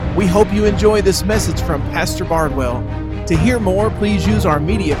We hope you enjoy this message from Pastor Bardwell. To hear more, please use our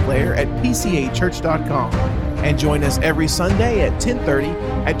media player at pcachurch.com and join us every Sunday at 10:30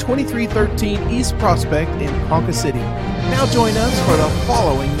 at 2313 East Prospect in Ponca City. Now join us for the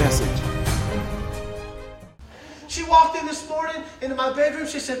following message. She walked in this morning into my bedroom.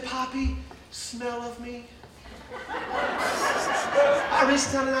 She said, "Poppy, smell of me." I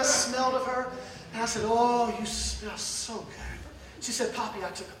reached down and I smelled of her. And I said, "Oh, you smell so good." She said, "Poppy, I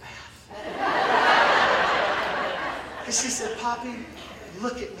took a bath." And she said, "Poppy,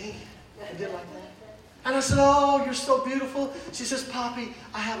 look at me." And did like that. And I said, "Oh, you're so beautiful." She says, "Poppy,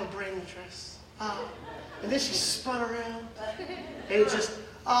 I have a brand new dress." And then she spun around. And it just,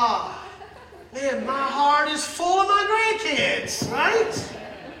 man, my heart is full of my grandkids, right?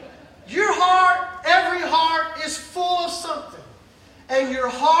 Your heart, every heart is full of something. And your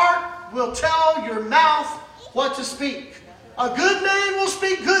heart will tell your mouth what to speak. A good man will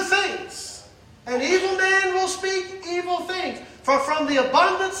speak good things. An evil man will speak evil things. For from the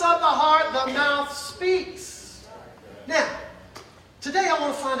abundance of the heart, the mouth speaks. Now, today I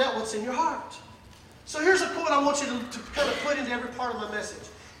want to find out what's in your heart. So here's a quote I want you to kind of put into every part of my message.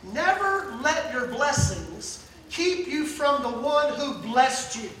 Never let your blessings keep you from the one who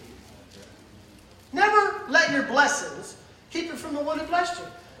blessed you. Never let your blessings keep you from the one who blessed you.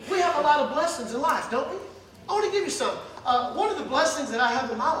 We have a lot of blessings in life, don't we? I want to give you some. One of the blessings that I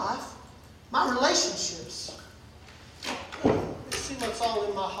have in my life, my relationships. Let's see what's all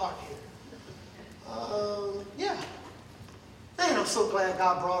in my heart here. Man, I'm so glad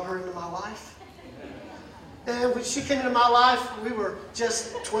God brought her into my life. And when she came into my life, we were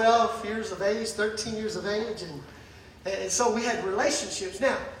just 12 years of age, 13 years of age. And so we had relationships.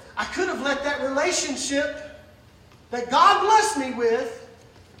 Now, I could have let that relationship that God blessed me with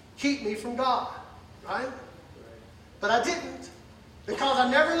keep me from God, right? But I didn't, because I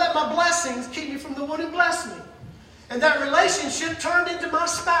never let my blessings keep me from the one who blessed me. And that relationship turned into my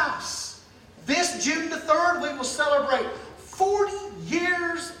spouse. This June the 3rd, we will celebrate 40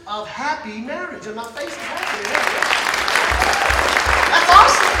 years of happy marriage. And my face is happy. That's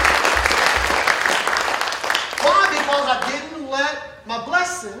awesome. Why? Because I didn't let my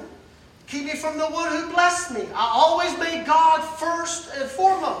blessing keep me from the one who blessed me. I always made God first and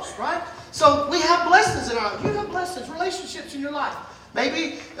foremost, right? So we have blessings in our life. You have blessings, relationships in your life.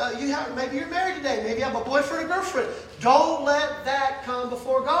 Maybe maybe you're married today. Maybe you have a boyfriend or girlfriend. Don't let that come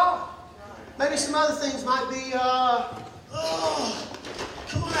before God. Maybe some other things might be, come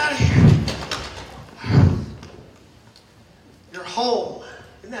on out of here. Your home.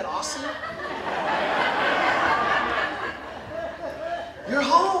 Isn't that awesome? Your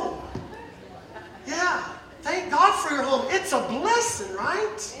home. Yeah. Thank God for your home. It's a blessing,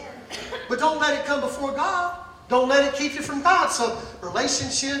 right? But don't let it come before God. Don't let it keep you from God. So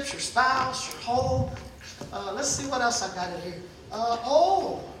relationships, your spouse, your home. Let's see what else I got in here.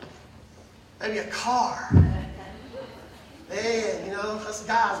 Maybe a car. Man, us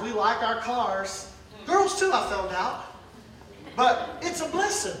guys, we like our cars. Girls too, I found out. But it's a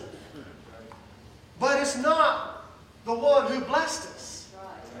blessing. But it's not the one who blessed us.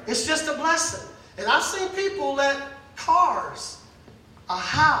 It's just a blessing. And I've seen people let cars, a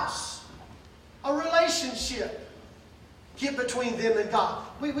house, a relationship get between them and God.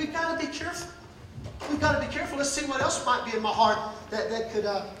 We've got to be careful. We've got to be careful. Let's see what else might be in my heart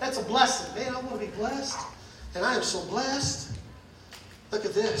that's a blessing. Man, I want to be blessed. And I am so blessed. Look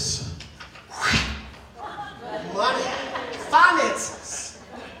at this. Money. Finances.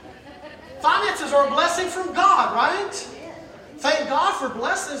 Finances are a blessing from God, right? Thank God for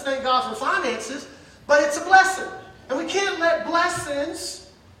blessings. Thank God for finances. But it's a blessing. And we can't let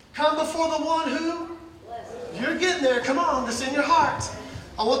blessings come before the one who... You're getting there. Come on. This is in your heart.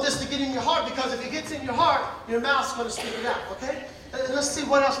 I want this to get in your heart, because if it gets in your heart, your mouth's going to speak it out. Okay? And let's see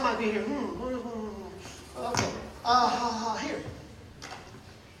what else might be here. Okay. Here.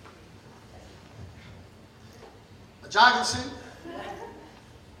 A jogging suit.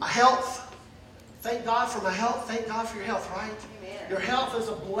 My health. Thank God for my health. Thank God for your health, right? Amen. Your health is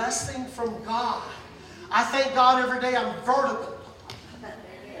a blessing from God. I thank God every day I'm vertical.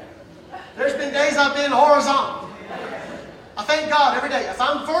 There's been days I've been horizontal. I thank God every day. If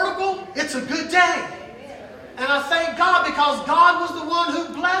I'm vertical, it's a good day. And I thank God because God was the one who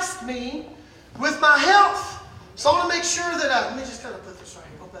blessed me with my health. So I want to make sure that, let me just kind of put this right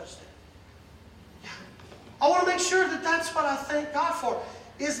here. Hope that's it. Yeah. I want to make sure that that's what I thank God for,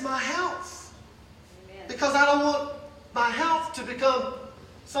 is my health. Amen. Because I don't want my health to become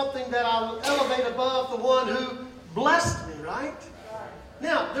something that I will elevate above the one who blessed me, right?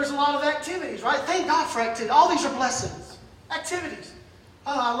 Now, there's a lot of activities, right? Thank God for activities. All these are blessings. Activities.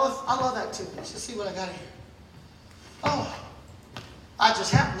 Oh, I love activities. Let's see what I got here. Oh, I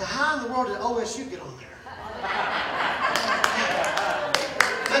just happened to, how in the world did OSU get on there?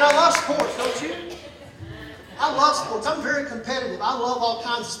 And I love sports, don't you? I love sports. I'm very competitive. I love all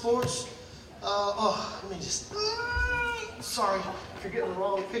kinds of sports. Let me just, sorry if you're getting the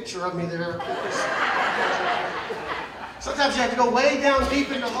wrong picture of me there. Sometimes you have to go way down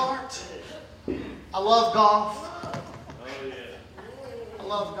deep in the heart. I love golf. I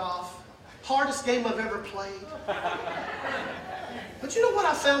love golf. Hardest game I've ever played. But you know what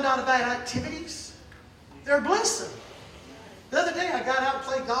I found out about activities? They're a blessing. The other day I got out and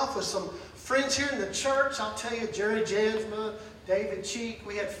played golf with some friends here in the church. I'll tell you, Jerry Jansma, David Cheek.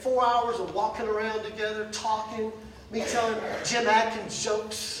 We had 4 hours of walking around together, talking. Me telling Jim Atkins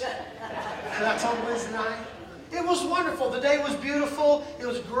jokes. And I told him Wednesday night. It was wonderful. The day was beautiful. It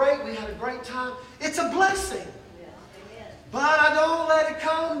was great. We had a great time. It's a blessing. But I don't let it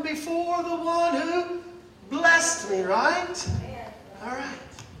come before the one who blessed me, right? All right.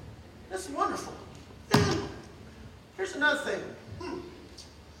 That's wonderful. Here's another thing.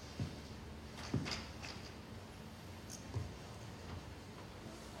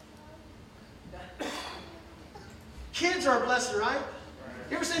 Kids are a blessing, right?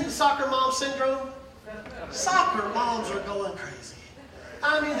 You ever seen the soccer mom syndrome? Soccer moms are going crazy.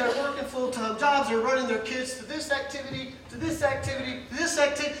 I mean, they're working full-time jobs. They're running their kids to this activity, to this activity, to this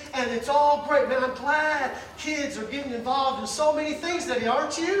activity, and it's all great. Man, I'm glad kids are getting involved in so many things today,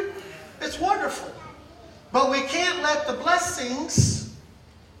 aren't you? It's wonderful. But we can't let the blessings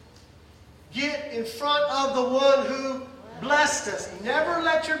get in front of the one who blessed us. Never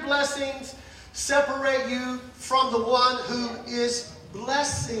let your blessings separate you from the one who is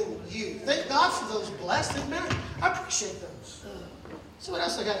blessing you. Thank God for those blessings, man. I appreciate those. So what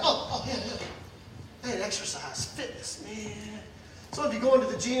else I got? Yeah. Man, exercise, fitness, man. Some of you going to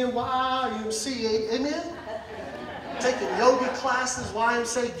the gym, YMCA, amen? Taking yoga classes,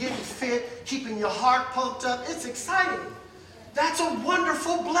 YMCA, getting fit, keeping your heart pumped up. It's exciting. That's a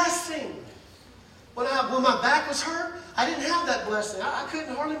wonderful blessing. When my back was hurt, I didn't have that blessing. I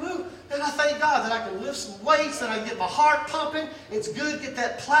couldn't hardly move. And I thank God that I can lift some weights, that I can get my heart pumping. It's good, get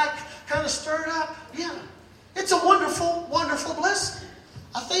that plaque kind of stirred up. Yeah. It's a wonderful, wonderful blessing.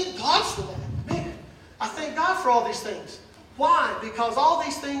 I thank God for that. Man, I thank God for all these things. Why? Because all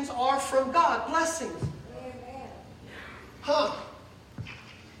these things are from God. Blessings. Huh.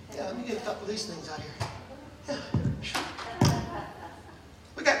 Yeah, let me get a couple of these things out here. Yeah.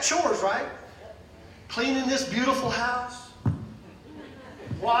 We got chores, right? Cleaning this beautiful house.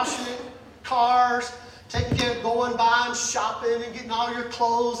 Washing it. Cars. Taking care of going by and shopping and getting all your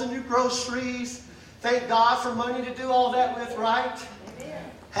clothes and your groceries. Thank God for money to do all that with, right?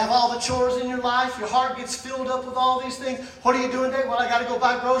 Have all the chores in your life. Your heart gets filled up with all these things. What are you doing today? Well, I got to go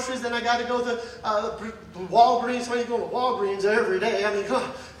buy groceries. Then I got to go to Walgreens. Why are you going to Walgreens every day? I mean, come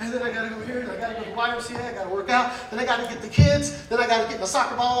on. And then I got to go here. And I got to go to YMCA. I got to work out. Then I got to get the kids. Then I got to get my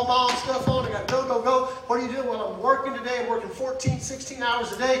soccer ball mom stuff on. I got to go. What are you doing? Well, I'm working today. I'm working 14, 16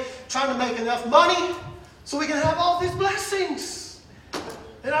 hours a day, trying to make enough money so we can have all these blessings.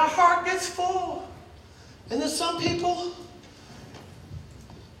 And our heart gets full. And then some people,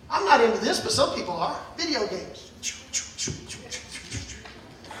 I'm not into this, but some people are. Video games.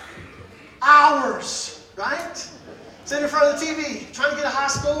 Hours, right? Sitting in front of the TV, trying to get a high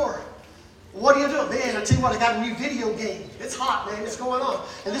score. What are you doing? Man, I tell you what, I got a new video game. It's hot, man. It's going on.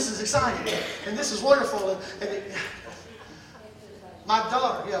 And this is exciting. And this is wonderful. My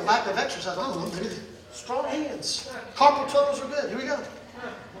daughter, lack of exercise. I don't know, maybe strong hands. Carpal tunnels are good. Here we go.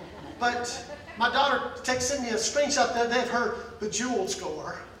 But my daughter texted me a screenshot the other day of her Bejeweled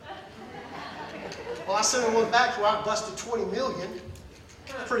score. Well, I sent her one back where I busted 20 million.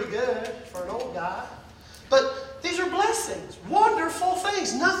 Pretty good for an old guy. But these are blessings. Wonderful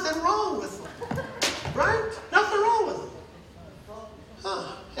things. Nothing wrong with them. Right? Nothing wrong with them.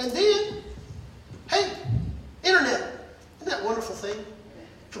 Huh. And then, hey, internet. Isn't that a wonderful thing?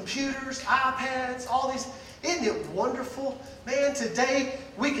 Computers, iPads, all these. Isn't it wonderful? Man, today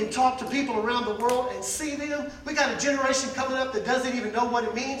we can talk to people around the world and see them. We got a generation coming up that doesn't even know what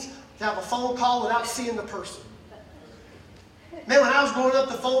it means to have a phone call without seeing the person. Man, when I was growing up,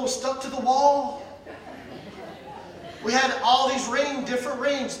 the phone was stuck to the wall. We had all these different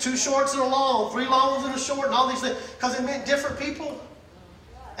rings, 2 shorts and a long, 3 longs and a short, and all these things, because it meant different people.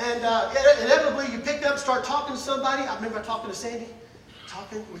 And inevitably, you pick up and start talking to somebody. I remember talking to Sandy.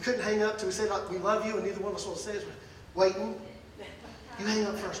 We couldn't hang up till we said, we love you, and neither one of us want to say it. Waiting. You hang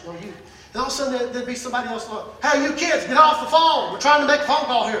up first. No, you. And all of a sudden, there'd be somebody else like, hey, you kids, get off the phone. We're trying to make a phone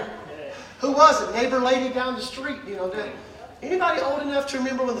call here. Who was it? Neighbor lady down the street, Anybody old enough to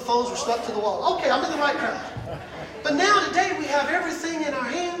remember when the phones were stuck to the wall? Okay, I'm in the right crowd. But now today we have everything in our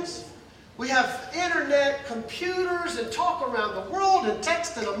hands. We have internet, computers, and talk around the world and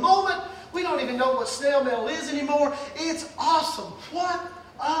text in a moment. We don't even know what snail mail is anymore. It's awesome. What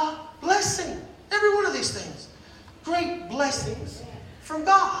a blessing. Every one of these things. Great blessings from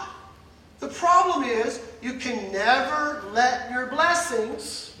God. The problem is you can never let your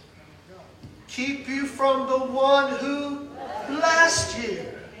blessings keep you from the one who blessed you.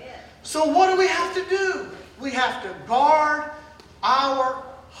 So what do we have to do? We have to guard our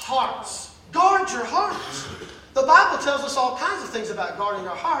hearts. Guard your hearts. The Bible tells us all kinds of things about guarding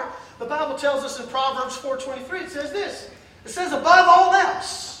our heart. The Bible tells us in Proverbs 4:23, it says this. It says above all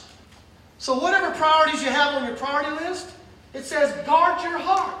else. So whatever priorities you have on your priority list, it says guard your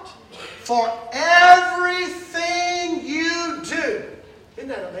heart. For everything you do. Isn't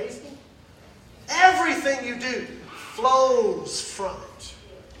that amazing? Everything you do flows from it.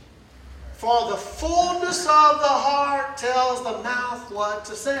 For the fullness of the heart tells the mouth what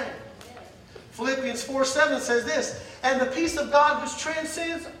to say. Philippians 4:7 says this, and the peace of God which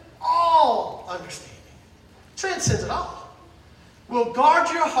transcends all understanding, transcends it all, will guard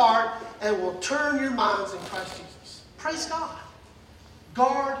your heart and will turn your minds in Christ Jesus. Praise God.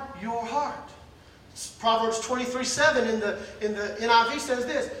 Guard your heart. Proverbs 23:7 in the NIV says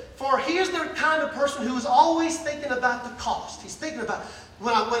this, for he is the kind of person who is always thinking about the cost. He's thinking about, if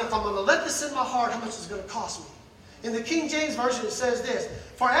I'm going to let this in my heart, how much is it going to cost me? In the King James Version it says this,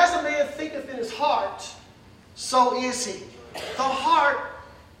 for as a man thinketh in his heart, so is he. The heart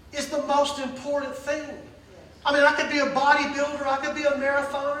is the most important thing. I mean, I could be a bodybuilder, I could be a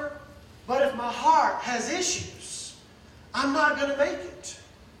marathoner, but if my heart has issues, I'm not going to make it.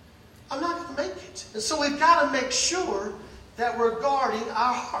 I'm not going to make it. And so we've got to make sure that we're guarding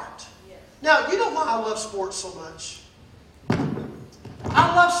our heart. Now, you know why I love sports so much?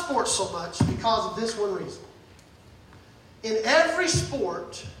 I love sports so much because of this one reason. In every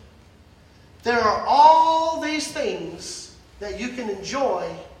sport, there are all these things that you can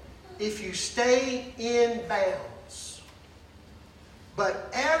enjoy if you stay in bounds. But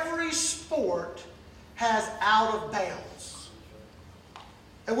every sport has out of bounds.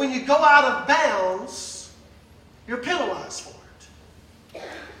 And when you go out of bounds, you're penalized for it.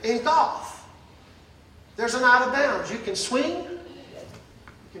 In golf, there's an out of bounds. You can swing, you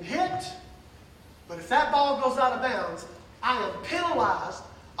can hit, but if that ball goes out of bounds, I am penalized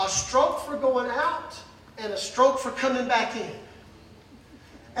a stroke for going out and a stroke for coming back in.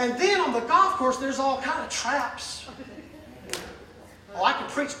 And then on the golf course, there's all kind of traps. Oh, I can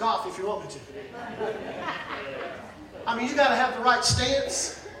preach golf if you want me to. I mean, you got to have the right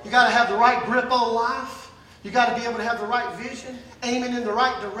stance. You got to have the right grip on life. You got to be able to have the right vision, aiming in the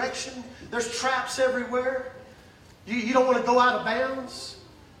right direction. There's traps everywhere. You don't want to go out of bounds.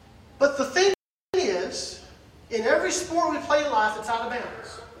 But the thing is, in every sport we play in life, it's out of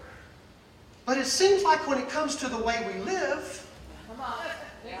bounds. But it seems like when it comes to the way we live,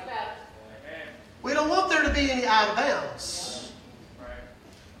 we don't want there to be any out of bounds.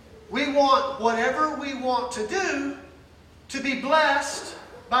 We want whatever we want to do to be blessed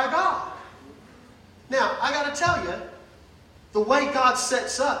by God. Now, I got to tell you, the way God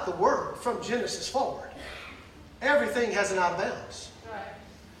sets up the Word from Genesis forward, everything has an out of bounds.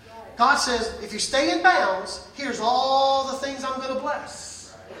 God says, if you stay in bounds, here's all the things I'm going to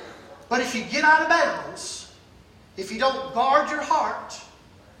bless. But if you get out of bounds, if you don't guard your heart,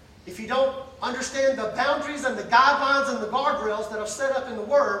 if you don't understand the boundaries and the guidelines and the guardrails that are set up in the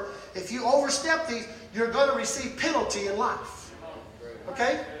Word, if you overstep these, you're going to receive penalty in life.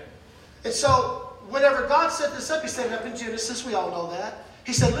 Okay? And so, whenever God set this up, He set it up in Genesis. We all know that.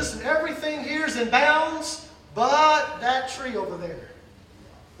 He said, listen, everything here is in bounds, but that tree over there,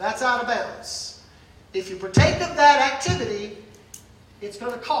 that's out of bounds. If you partake of that activity, it's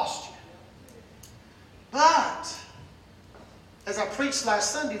going to cost you. But, as I preached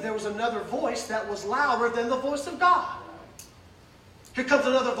last Sunday, there was another voice that was louder than the voice of God. Here comes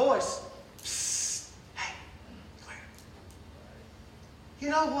another voice. Psst, hey, come here. You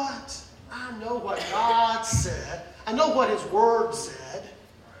know what? I know what God said. I know what His Word said.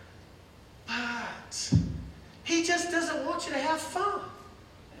 But He just doesn't want you to have fun.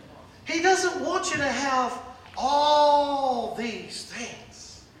 He doesn't want you to have all these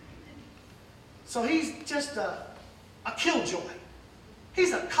things. So He's just a killjoy.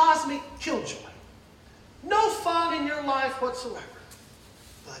 He's a cosmic killjoy. No fun in your life whatsoever.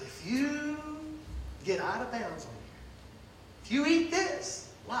 But if you get out of bounds on here, if you eat this,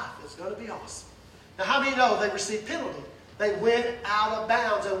 life is going to be awesome. Now, how many know they received penalty? They went out of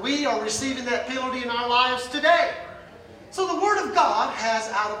bounds, and we are receiving that penalty in our lives today. So the Word of God has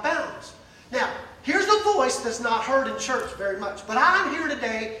out of bounds. Now, here's a voice that's not heard in church very much. But I'm here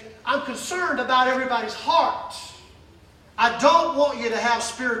today, I'm concerned about everybody's heart. I don't want you to have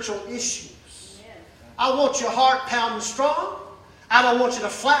spiritual issues. I want your heart pounding strong. I don't want you to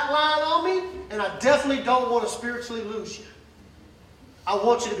flatline on me. And I definitely don't want to spiritually lose you. I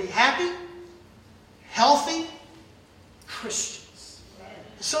want you to be happy, healthy Christians.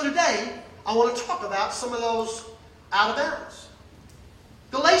 So today, I want to talk about some of those out of bounds.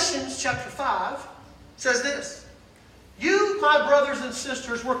 Galatians chapter 5 says this. You, my brothers and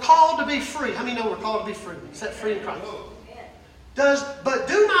sisters, were called to be free. How many know we're called to be free? Set free in Christ. But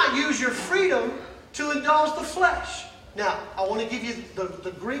do not use your freedom to indulge the flesh. Now, I want to give you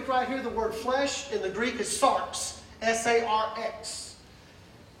the Greek right here. The word flesh in the Greek is sarx. S-A-R-X.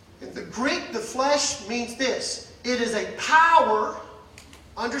 In the Greek, the flesh means this. It is a power.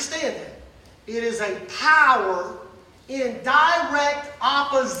 Understand that. It is a power in direct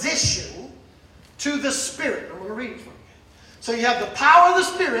opposition to the Spirit. I'm going to read it for you. So you have the power of the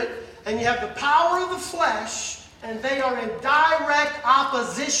Spirit and you have the power of the flesh, and they are in direct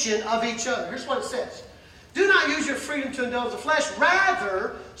opposition of each other. Here's what it says. Do not use your freedom to indulge the flesh.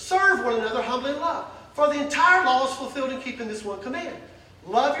 Rather, serve one another humbly in love. For the entire law is fulfilled in keeping this one command.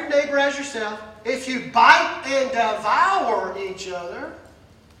 Love your neighbor as yourself. If you bite and devour each other,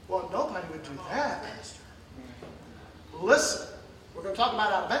 well, nobody would do that, Pastor. Listen, we're going to talk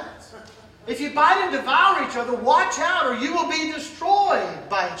about out of bounds. If you bite and devour each other, watch out or you will be destroyed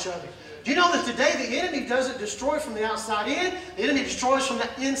by each other. Do you know that today the enemy doesn't destroy from the outside in? The enemy destroys from the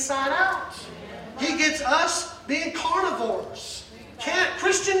inside out. He gets us being carnivores.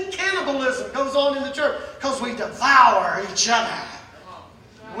 Christian cannibalism goes on in the church because we devour each other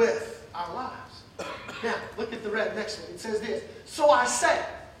with our lives. Now, look at the next one. It says this. So I say,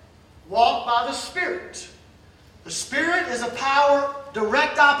 walk by the Spirit. The Spirit is a power,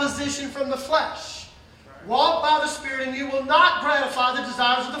 direct opposition from the flesh. Walk by the Spirit and you will not gratify the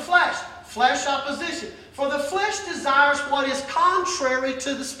desires of the flesh. Flesh opposition. For the flesh desires what is contrary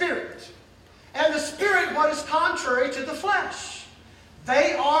to the Spirit. And the Spirit what is contrary to the flesh.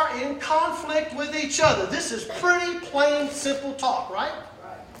 They are in conflict with each other. This is pretty plain, simple talk, right?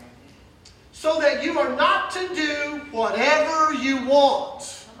 So that you are not to do whatever you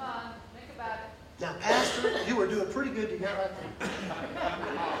want. Come on, think about it. Now, Pastor, you were doing pretty good to get right there.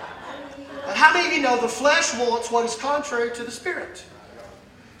 But how many of you know the flesh wants what is contrary to the Spirit?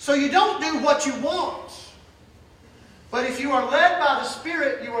 So you don't do what you want. But if you are led by the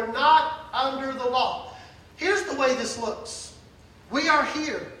Spirit, you are not under the law. Here's the way this looks. We are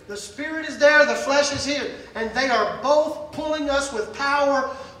here. The Spirit is there, the flesh is here. And they are both pulling us with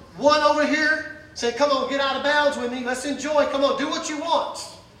power. One over here saying, come on, get out of bounds with me. Let's enjoy. Come on, do what you want.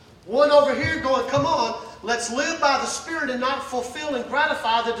 One over here going, come on, let's live by the Spirit and not fulfill and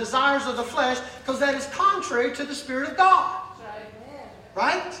gratify the desires of the flesh, because that is contrary to the Spirit of God.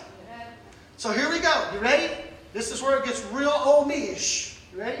 Right? So here we go. You ready? This is where it gets real old me-ish.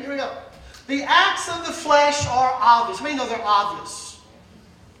 You ready? Here we go. The acts of the flesh are obvious. How many know they're obvious?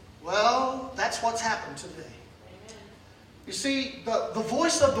 Well, that's what's happened today. You see, the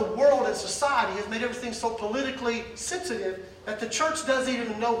voice of the world and society has made everything so politically sensitive that the church doesn't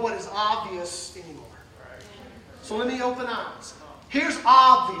even know what is obvious anymore. So let me open eyes. Here's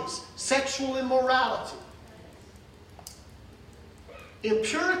obvious. Sexual immorality.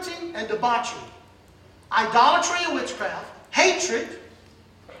 Impurity and debauchery. Idolatry and witchcraft. Hatred.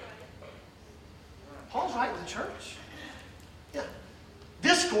 Paul's right in the church. Yeah.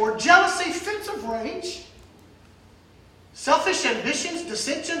 Discord, jealousy, fits of rage. Selfish ambitions,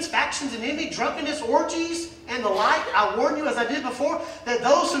 dissensions, factions and envy, drunkenness, orgies, and the like. I warn you, as I did before, that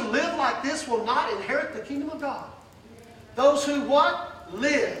those who live like this will not inherit the kingdom of God. Those who what?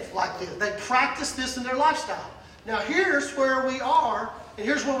 Live like this. They practice this in their lifestyle. Now here's where we are, and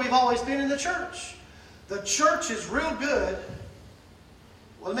here's where we've always been in the church. The church is real good.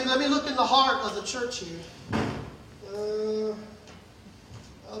 Well, let me look in the heart of the church here.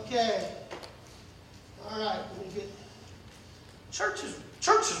 Okay. All right. Let me get. Church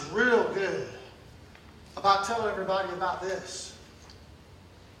is real good about telling everybody about this.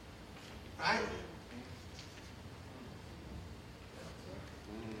 Right?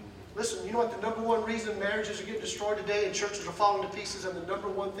 Listen, you know what the number one reason marriages are getting destroyed today and churches are falling to pieces, and the number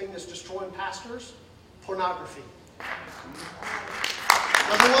one thing that's destroying pastors? Pornography.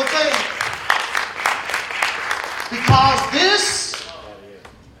 Number one thing. Because this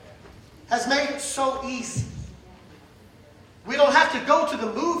has made it so easy. We don't have to go to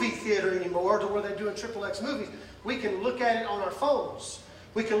the movie theater anymore to where they're doing XXX movies. We can look at it on our phones.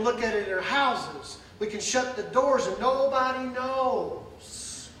 We can look at it in our houses. We can shut the doors and nobody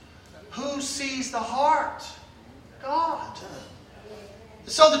knows. Who sees the heart? God.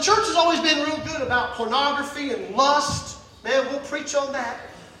 So the church has always been real good about pornography and lust. Man, we'll preach on that.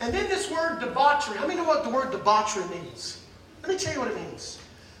 And then this word debauchery. How many know what the word debauchery means? Let me tell you what it means.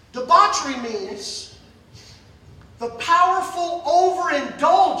 Debauchery means the powerful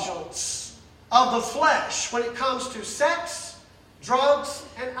overindulgence of the flesh when it comes to sex, drugs,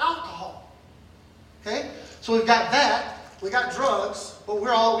 and alcohol. Okay? So we've got that. We got drugs, but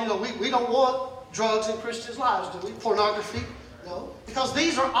we're all, we don't want drugs in Christians' lives, do we? Pornography? No. Because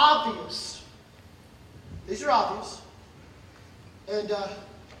these are obvious. These are obvious. And,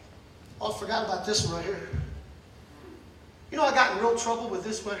 I forgot about this one right here. I got in real trouble with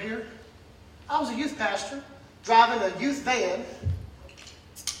this one here. I was a youth pastor, driving a youth van,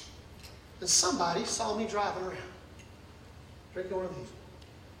 and somebody saw me driving around, drinking one of these.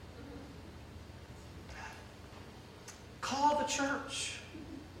 Called the church.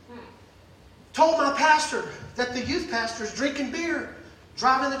 Told my pastor that the youth pastor is drinking beer,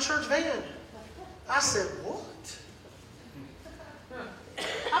 driving the church van. I said, what?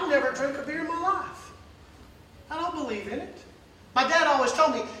 I've never drank a beer in my life. I don't believe in it. My dad always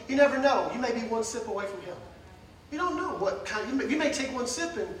told me, you never know. You may be one sip away from hell. You don't know what kind. You may take one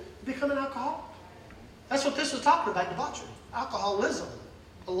sip and become an alcoholic. That's what this was talking about, debauchery. Alcoholism.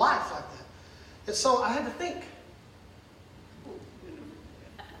 A life like that. And so I had to think.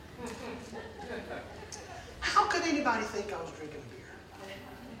 How could anybody think I was drinking beer?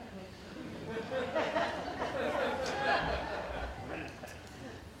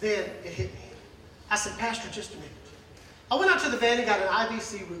 Then it hit me. I said, Pastor, just a minute. I went out to the van and got an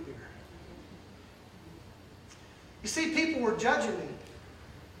IBC root beer. You see, people were judging me.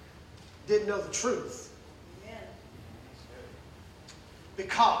 Didn't know the truth.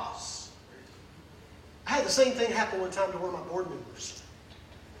 Because I had the same thing happen one time to one of my board members.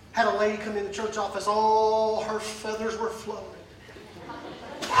 Had a lady come in the church office. All her feathers were flowing.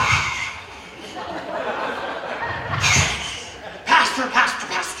 Pastor.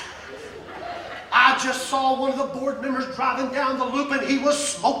 I just saw one of the board members driving down the loop and he was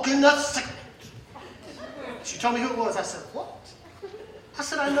smoking a cigarette. She told me who it was. I said, what? I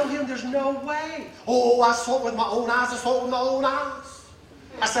said, I know him. There's no way. Oh, I saw it with my own eyes. I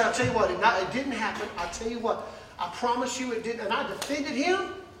said, I'll tell you what. It didn't happen. I'll tell you what. I promise you it didn't. And I defended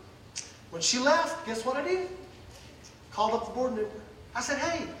him. When she left, guess what I did? Called up the board member. I said,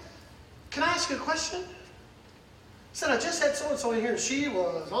 hey, can I ask you a question? I said, I just had so-and-so in here, and she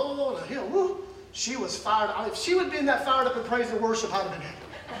was on a hill. Woo. She was fired up. If she would have been that fired up in praise and worship, I'd have been happy.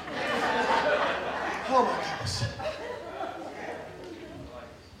 Oh, my goodness.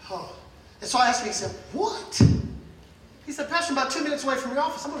 Oh. And so I asked him, he said, what? He said, Pastor, I'm about 2 minutes away from your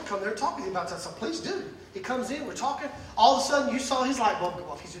office. I'm going to come there and talk with you about that. So please do. He comes in, we're talking. All of a sudden, you saw his light bulb go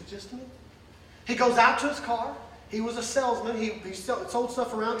off. He said, just a minute. He goes out to his car. He was a salesman. He sold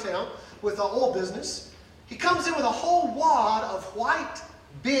stuff around town with an oil business. He comes in with a whole wad of white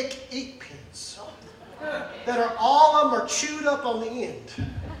Bic ink pens that are all of them are chewed up on the end.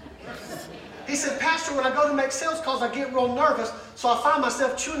 He said, Pastor, when I go to make sales calls, I get real nervous, so I find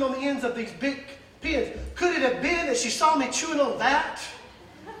myself chewing on the ends of these big pens. Could it have been that she saw me chewing on that?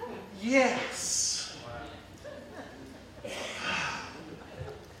 Yes.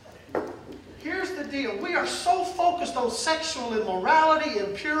 Here's the deal. We are so focused on sexual immorality,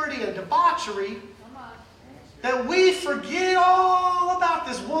 impurity, and debauchery that we forget all about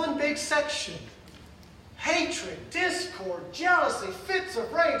this one big section. Hatred, discord, jealousy, fits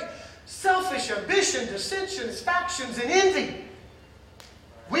of rage, selfish ambition, dissensions, factions, and envy.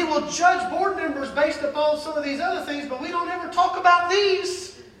 We will judge board members based upon some of these other things, but we don't ever talk about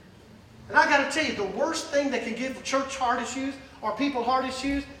these. And I got to tell you, the worst thing that can give church heart issues or people heart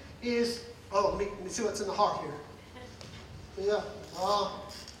issues is, let me see what's in the heart here. Yeah.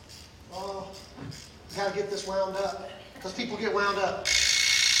 Got to get this wound up, because people get wound up.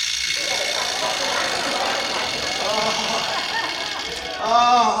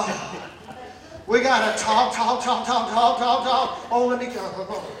 We got to talk. Oh, let me go.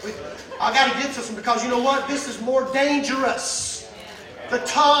 I got to get this one, because you know what? This is more dangerous. The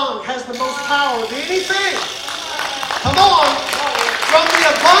tongue has the most power of anything. Come on. From the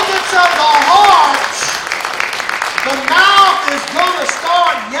abundance of the heart, the mouth is going to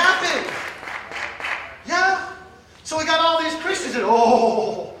start yapping. Yeah. So we got all these Christians that, I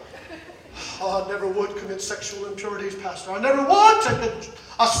never would commit sexual impurities, Pastor. I never would take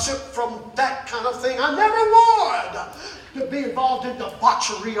a sip from that kind of thing. I never would to be involved in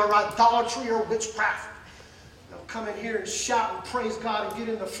debauchery or idolatry or witchcraft. come in here and shout and praise God and get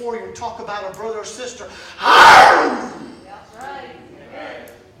in the foyer and talk about a brother or sister. That's right.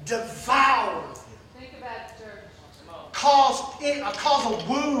 Devour. Think about it, church. Cause a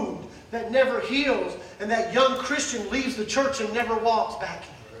wound that never heals, and that young Christian leaves the church and never walks back in.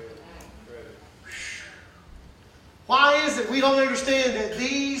 Why is it we don't understand that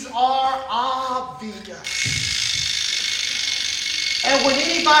these are obvious? And when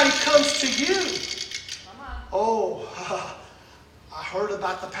anybody comes to you, oh, I heard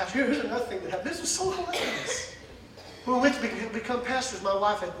about the pastor. Here's another thing that happened. This was so hilarious. When we went to become pastors, my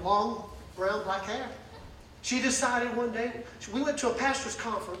wife had long, brown, black hair. She decided one day, we went to a pastor's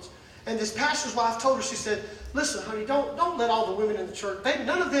conference, and this pastor's wife told her, she said, listen, honey, don't let all the women in the church,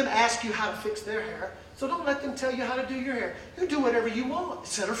 none of them ask you how to fix their hair, so don't let them tell you how to do your hair. You do whatever you want.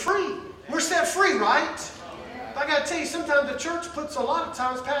 Set her free. We're set free, right? I got to tell you, sometimes the church puts a lot of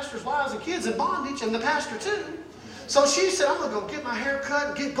times pastors' wives and kids in bondage, and the pastor too. So she said, I'm going to go get my hair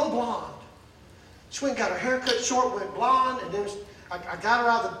cut and go blonde. She went and got her hair cut short, went blonde, and then I got her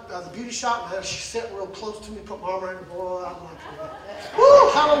out of the beauty shop, and she sat real close to me, put my arm around her, boy, I'm like, woo,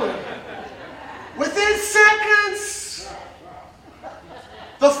 hallelujah. Within seconds,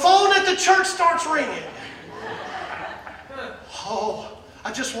 the phone at the church starts ringing. Oh,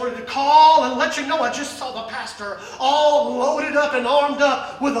 I just wanted to call and let you know I just saw the pastor all loaded up and armed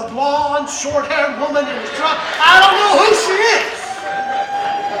up with a blonde, short-haired woman in his truck. I don't know who she is,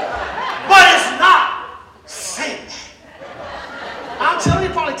 but it's not Satan. I'm telling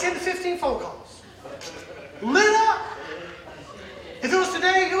you, probably 10 to 15 phone calls. Lit up. If it was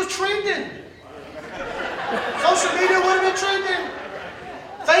today, it was trending. Social media would have been trending.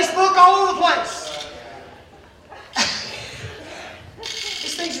 Facebook all over the place.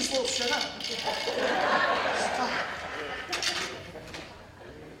 These things just won't shut up. Stop.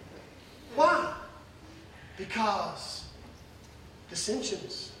 Why? Because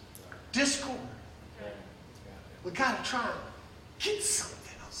dissensions, discord. We got to try and get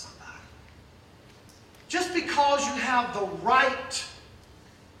something on somebody. Just because you have the right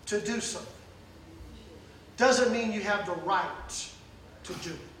to do something doesn't mean you have the right to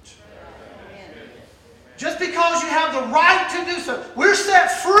do it. Just because you have the right to do something. We're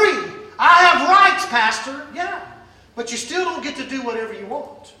set free. I have rights, Pastor. Yeah. But you still don't get to do whatever you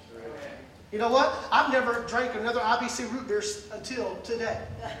want. You know what? I've never drank another IBC root beer until today.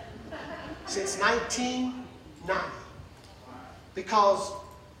 Since 1990. Because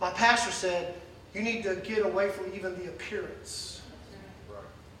my pastor said, you need to get away from even the appearance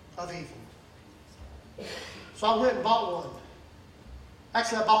of evil. So I went and bought one.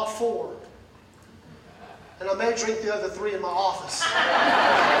 Actually, I bought 4. And I may drink the other 3 in my office.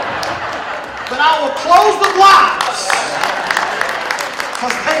 But I will close the blinds.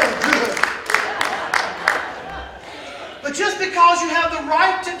 Because they are good. But just because you have the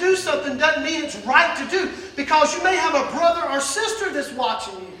right to do something doesn't mean it's right to do. Because you may have a brother or sister that's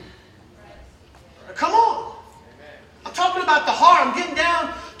watching you. Now, come on. I'm talking about the heart. I'm getting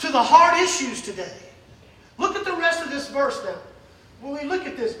down to the heart issues today. Look at the rest of this verse now. When we look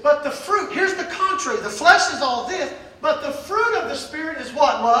at this, but the fruit, here's the contrary. The flesh is all this, but the fruit of the Spirit is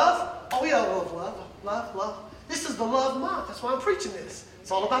what? Love. Oh, we all love love. Love, love. This is the love month. That's why I'm preaching this. It's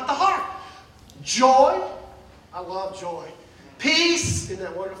all about the heart. Joy. I love joy. Peace. Isn't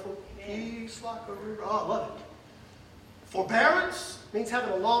that wonderful? Peace like a river. Oh, I love it. Forbearance means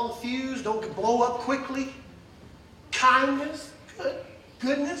having a long fuse. Don't blow up quickly. Kindness. Good.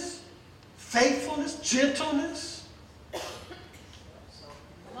 Goodness. Faithfulness. Gentleness.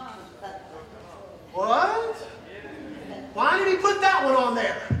 What? Why did he put that one on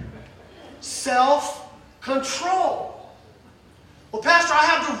there? Self-control. Well, Pastor, I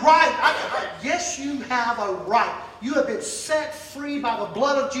have the right. Yes, you have a right. You have been set free by the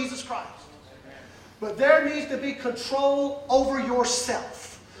blood of Jesus Christ. But there needs to be control over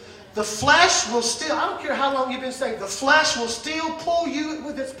yourself. The flesh will still, I don't care how long you've been saved, the flesh will still pull you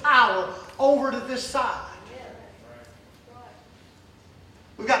with its power over to this side.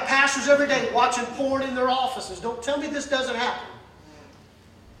 We've got pastors every day watching porn in their offices. Don't tell me this doesn't happen.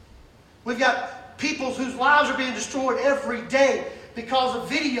 We've got people whose lives are being destroyed every day because of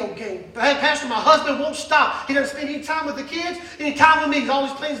video games. Hey, Pastor, my husband won't stop. He doesn't spend any time with the kids, any time with me. He's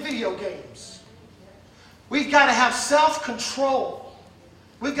always playing video games. We've got to have self-control.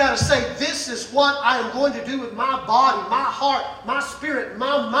 We've got to say, this is what I am going to do with my body, my heart, my spirit,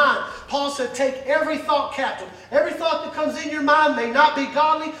 my mind. Paul said, take every thought captive. Every thought that comes in your mind may not be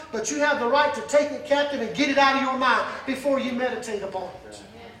godly, but you have the right to take it captive and get it out of your mind before you meditate upon it.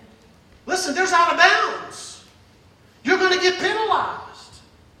 Listen, there's out of bounds. You're going to get penalized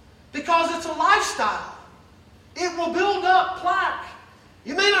because it's a lifestyle. It will build up plaque.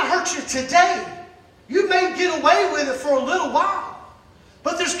 It may not hurt you today. You may get away with it for a little while.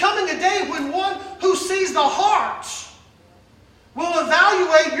 But there's coming a day when one who sees the heart will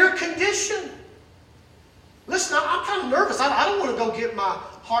evaluate your condition. Listen, I'm kind of nervous. I don't want to go get my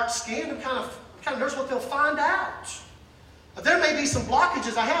heart scanned. I'm kind of nervous what they'll find out. There may be some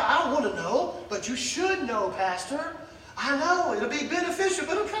blockages I have. I don't want to know, but you should know, Pastor. I know. It'll be beneficial,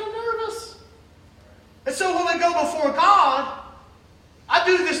 but I'm kind of nervous. And so when we go before God, I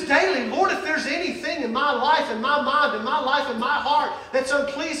do this daily. Lord, if there's anything in my life, in my mind, in my life, in my heart that's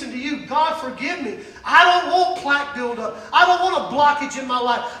unpleasing to you, God, forgive me. I don't want plaque buildup. I don't want a blockage in my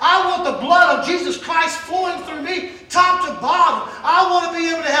life. I want the blood of Jesus Christ flowing through me, top to bottom. I want to be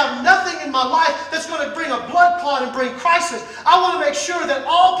able to have nothing in my life that's going to bring a blood clot and bring crisis. I want to make sure that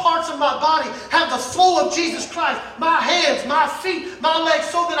all parts of my body have the flow of Jesus Christ. My hands, my feet, my legs,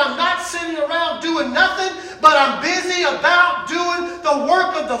 so that I'm not sitting around doing nothing, but I'm busy about doing the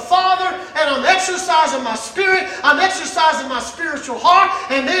work of the Father, and I'm exercising my spirit. I'm exercising my spiritual heart,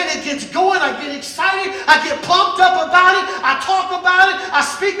 and then it gets going. I get excited. I get pumped up about it. I talk about it. I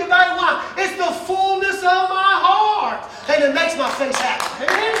speak about it. Why? It's the fullness of my heart. And it makes my face happy.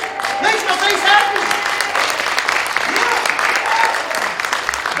 Amen? Makes my face happy. Yeah.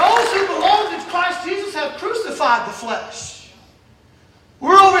 Those who belong to Christ Jesus have crucified the flesh.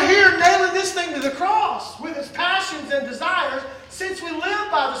 We're over here nailing this thing to the cross with its passions and desires. Since we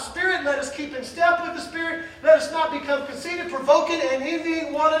live by the Spirit, let us keep in step with the Spirit. Let us not become conceited, provoking, and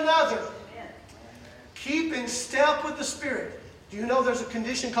envying one another. Keep in step with the Spirit. Do you know there's a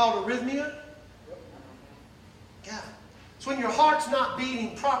condition called arrhythmia? Yeah. It's when your heart's not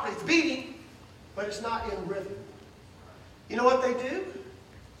beating properly. It's beating, but it's not in rhythm. You know what they do?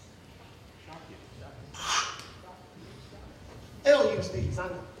 They don't use these, I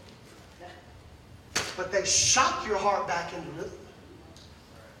know. But they shock your heart back into rhythm.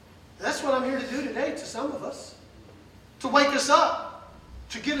 And that's what I'm here to do today to some of us. To wake us up.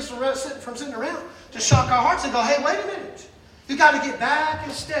 To get us around, from sitting around. To shock our hearts and go, hey, wait a minute. You've got to get back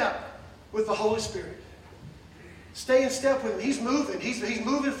in step with the Holy Spirit. Stay in step with Him. He's moving. He's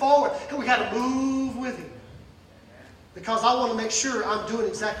moving forward. And we got to move with Him. Because I want to make sure I'm doing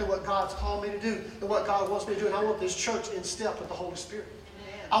exactly what God's called me to do and what God wants me to do. And I want this church in step with the Holy Spirit.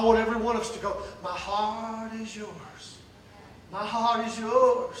 I want every one of us to go, my heart is yours. My heart is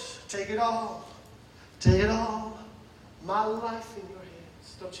yours. Take it all. Take it all. My life in your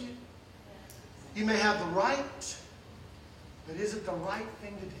hands. Don't you? You may have the right, but is it the right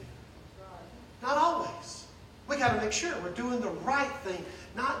thing to do? Not always. We got to make sure we're doing the right thing,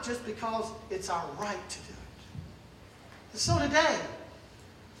 not just because it's our right to do it. And so today,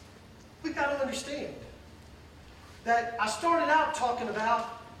 we've got to understand that I started out talking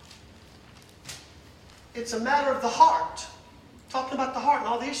about it's a matter of the heart, talking about the heart and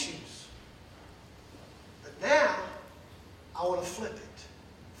all the issues. But now, I want to flip it.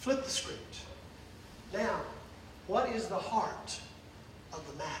 Flip the script. Now, what is the heart of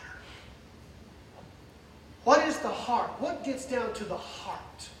the matter? What is the heart? What gets down to the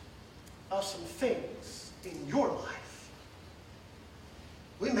heart of some things in your life?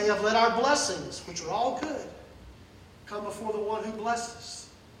 We may have let our blessings, which are all good, come before the one who blesses.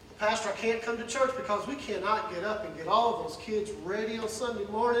 Pastor, I can't come to church because we cannot get up and get all of those kids ready on Sunday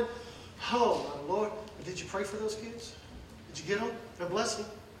morning. Oh, my Lord. Did you pray for those kids? Did you get them? They're a blessing.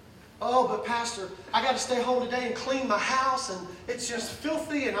 Oh, but Pastor, I got to stay home today and clean my house, and it's just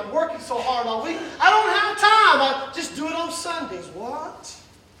filthy, and I'm working so hard all week. I don't have time. I just do it on Sundays. What?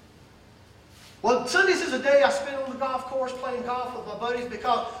 Well, Sundays is a day I spend on the golf course playing golf with my buddies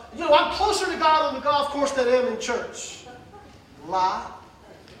because, I'm closer to God on the golf course than I am in church. Lie.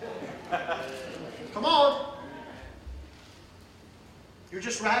 Come on. You're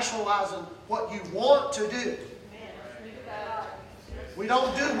just rationalizing what you want to do. We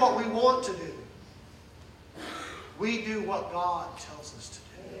don't do what we want to do. We do what God tells us to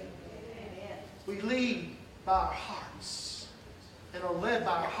do. We lead by our hearts and are led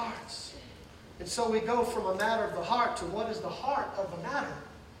by our hearts. And so we go from a matter of the heart to what is the heart of the matter.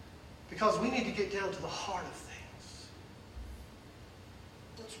 Because we need to get down to the heart of things.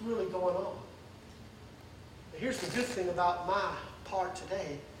 What's really going on? Now, here's the good thing about my part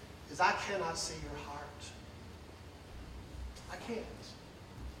today is I cannot see your heart. I can't.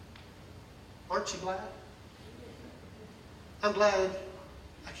 Aren't you glad? I'm glad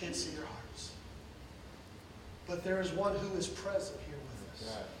I can't see your hearts. But there is one who is present here with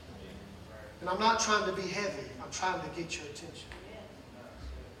us. And I'm not trying to be heavy. I'm trying to get your attention.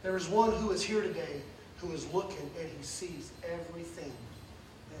 There is one who is here today who is looking and he sees everything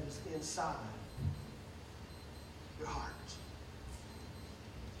that is inside your heart.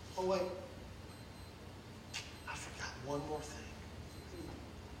 Oh, wait. I forgot one more thing.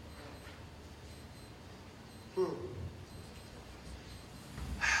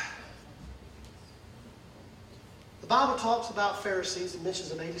 The Bible talks about Pharisees and mentions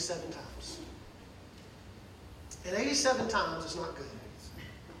them 87 times. And 87 times is not good.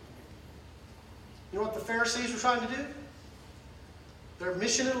 You know what the Pharisees were trying to do? Their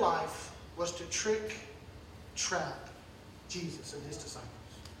mission in life was to trap Jesus and his disciples.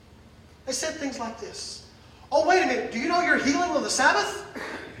 They said things like this. Oh, wait a minute. Do you know you're healing on the Sabbath?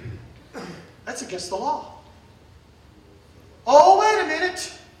 That's against the law. Oh, wait a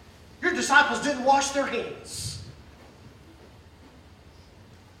minute. Your disciples didn't wash their hands.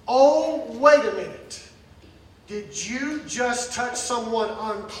 Oh, wait a minute. Did you just touch someone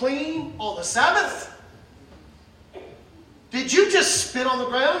unclean on the Sabbath? Did you just spit on the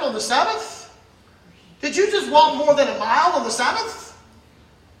ground on the Sabbath? Did you just walk more than a mile on the Sabbath?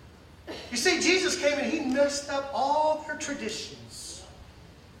 You see, Jesus came and he messed up all their traditions.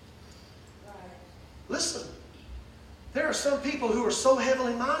 Listen, there are some people who are so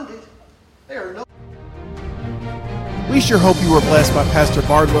heavenly minded, they are no... We sure hope you were blessed by Pastor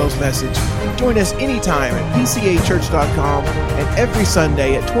Bardwell's message. Join us anytime at pcachurch.com and every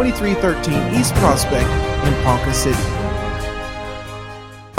Sunday at 2313 East Prospect in Ponca City.